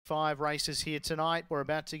5 races here tonight. We're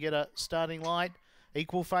about to get a starting light.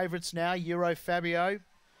 Equal favourites now, Euro Fabio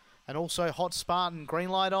and also Hot Spartan. Green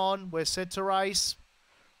light on. We're set to race.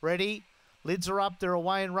 Ready. Lids are up, they're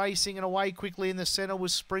away and racing, and away quickly in the centre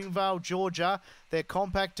was Springvale, Georgia. They're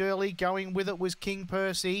compact early, going with it was King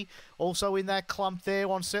Percy. Also in that clump there,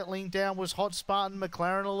 on settling down was Hot Spartan,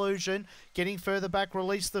 McLaren Illusion. Getting further back,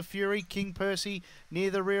 Release the Fury, King Percy near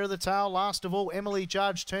the rear of the tail. Last of all, Emily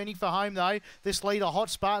Judge turning for home though. This leader, Hot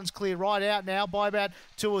Spartan's clear right out now by about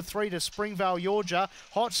 2 or 3 to Springvale, Georgia.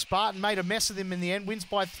 Hot Spartan made a mess of them in the end, wins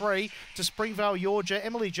by 3 to Springvale, Georgia.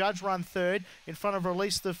 Emily Judge run third in front of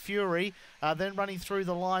Release the Fury. Then running through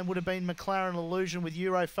the line would have been McLaren Illusion with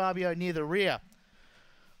Euro Fabio near the rear.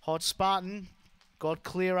 Hot Spartan got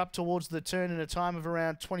clear up towards the turn in a time of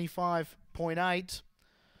around 25.8.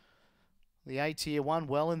 The A-tier won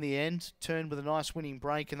well in the end, turned with a nice winning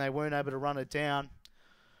break, and they weren't able to run it down.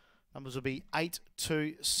 Numbers will be 8,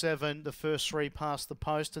 2, 7. The first 3 past the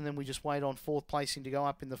post, and then we just wait on 4th placing to go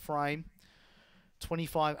up in the frame.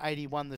 25.81 the